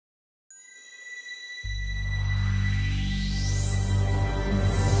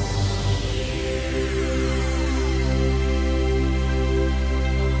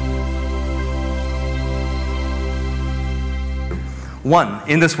One,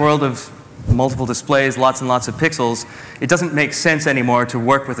 in this world of multiple displays, lots and lots of pixels, it doesn't make sense anymore to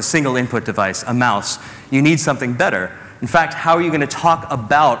work with a single input device, a mouse. You need something better. In fact, how are you going to talk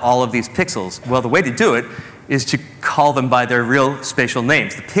about all of these pixels? Well, the way to do it is to call them by their real spatial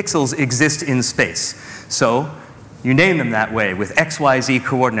names. The pixels exist in space. So you name them that way with X, Y, Z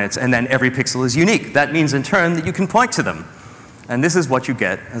coordinates, and then every pixel is unique. That means in turn that you can point to them. And this is what you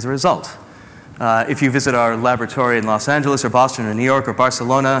get as a result. If you visit our laboratory in Los Angeles or Boston or New York or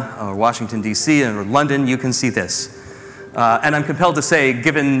Barcelona or Washington, D.C. or London, you can see this. And I'm compelled to say,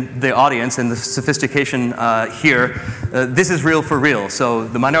 given the audience and the sophistication here, this is real for real. So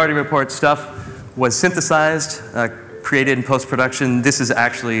the Minority Report stuff was synthesized, created in post-production. This is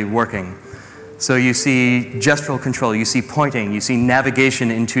actually working. So you see gestural control, you see pointing, you see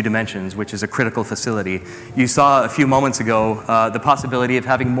navigation in 2 dimensions, which is a critical facility. You saw a few moments ago the possibility of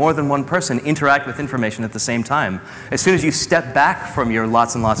having more than one person interact with information at the same time. As soon as you step back from your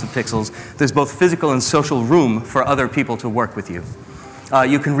lots and lots of pixels, there's both physical and social room for other people to work with you.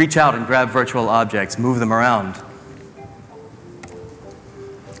 You can reach out and grab virtual objects, move them around.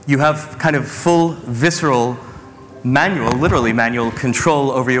 You have kind of full, visceral, manual, literally manual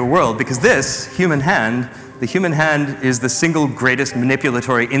control over your world, because this human hand, the human hand is the single greatest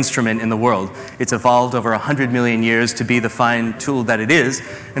manipulatory instrument in the world. It's evolved over 100 million years to be the fine tool that it is,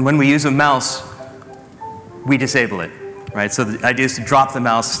 and when we use a mouse, we disable it, right? So the idea is to drop the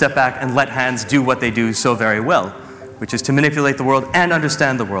mouse, step back, and let hands do what they do so very well, which is to manipulate the world and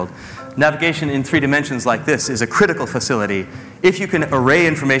understand the world. Navigation in 3 dimensions like this is a critical facility. If you can array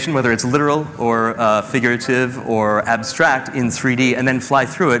information, whether it's literal or figurative or abstract in 3D, and then fly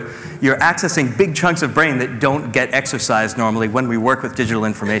through it, you're accessing big chunks of brain that don't get exercised normally when we work with digital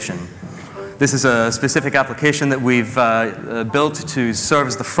information. This is a specific application that we've built to serve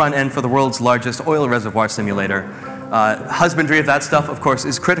as the front end for the world's largest oil reservoir simulator. Husbandry of that stuff, of course,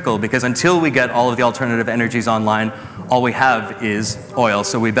 is critical, because until we get all of the alternative energies online, all we have is oil,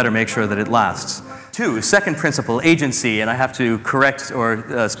 so we better make sure that it lasts. 2, second principle, agency, and I have to correct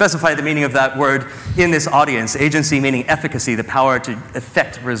or specify the meaning of that word in this audience. Agency meaning efficacy, the power to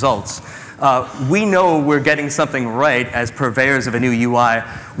effect results. We know we're getting something right as purveyors of a new UI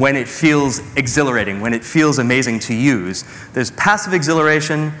when it feels exhilarating, when it feels amazing to use. There's passive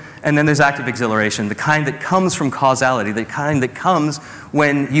exhilaration, and then there's active exhilaration, the kind that comes from causality, the kind that comes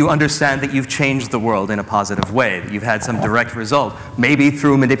when you understand that you've changed the world in a positive way, that you've had some direct result, maybe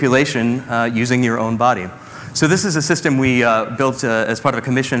through manipulation using your own body. So this is a system we built as part of a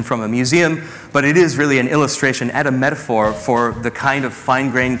commission from a museum, but it is really an illustration and a metaphor for the kind of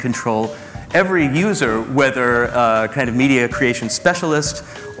fine-grained control every user, whether a kind of media creation specialist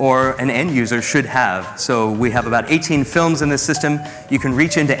or an end user, should have. So we have about 18 films in this system. You can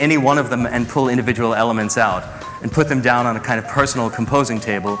reach into any one of them and pull individual elements out and put them down on a kind of personal composing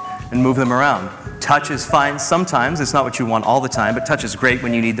table and move them around. Touch is fine sometimes. It's not what you want all the time, but touch is great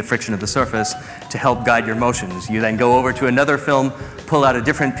when you need the friction of the surface to help guide your motions. You then go over to another film, pull out a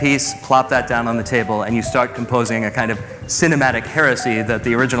different piece, plop that down on the table, and you start composing a kind of cinematic heresy that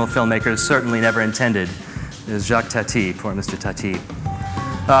the original filmmakers certainly never intended. There's Jacques Tati, poor Mr. Tati.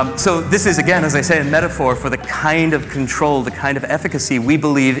 So this is, again, as I say, a metaphor for the kind of control, the kind of efficacy we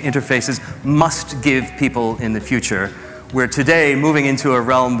believe interfaces must give people in the future. We're today moving into a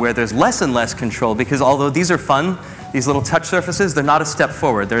realm where there's less and less control, because although these are fun, these little touch surfaces, they're not a step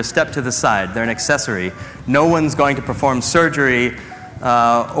forward. They're a step to the side. They're an accessory. No one's going to perform surgery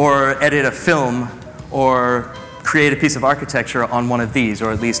or edit a film or create a piece of architecture on one of these,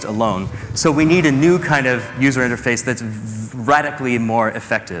 or at least alone. So we need a new kind of user interface that's radically more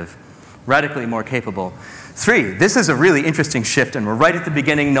effective, radically more capable. 3, this is a really interesting shift, and we're right at the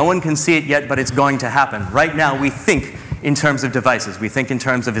beginning. No one can see it yet, but it's going to happen. Right now, we think in terms of devices. We think in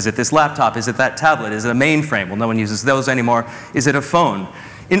terms of, is it this laptop? Is it that tablet? Is it a mainframe? Well, no one uses those anymore. Is it a phone?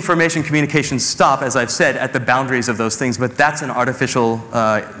 Information communications stop, as I've said, at the boundaries of those things, but that's an artificial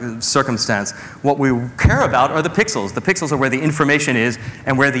circumstance. What we care about are the pixels. The pixels are where the information is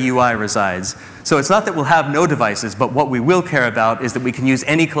and where the UI resides. So it's not that we'll have no devices, but what we will care about is that we can use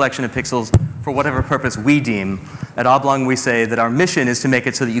any collection of pixels for whatever purpose we deem. At Oblong, we say that our mission is to make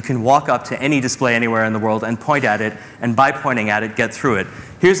it so that you can walk up to any display anywhere in the world and point at it, and by pointing at it, get through it.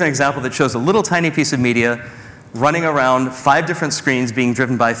 Here's an example that shows a little tiny piece of media running around 5 different screens being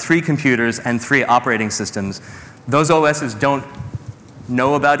driven by 3 computers and 3 operating systems. Those OSs don't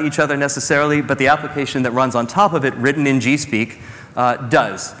know about each other necessarily, but the application that runs on top of it, written in G-Speak,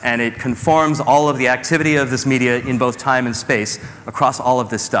 does. And it conforms all of the activity of this media in both time and space across all of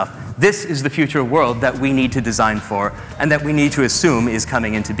this stuff. This is the future world that we need to design for and that we need to assume is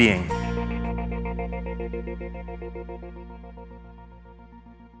coming into being.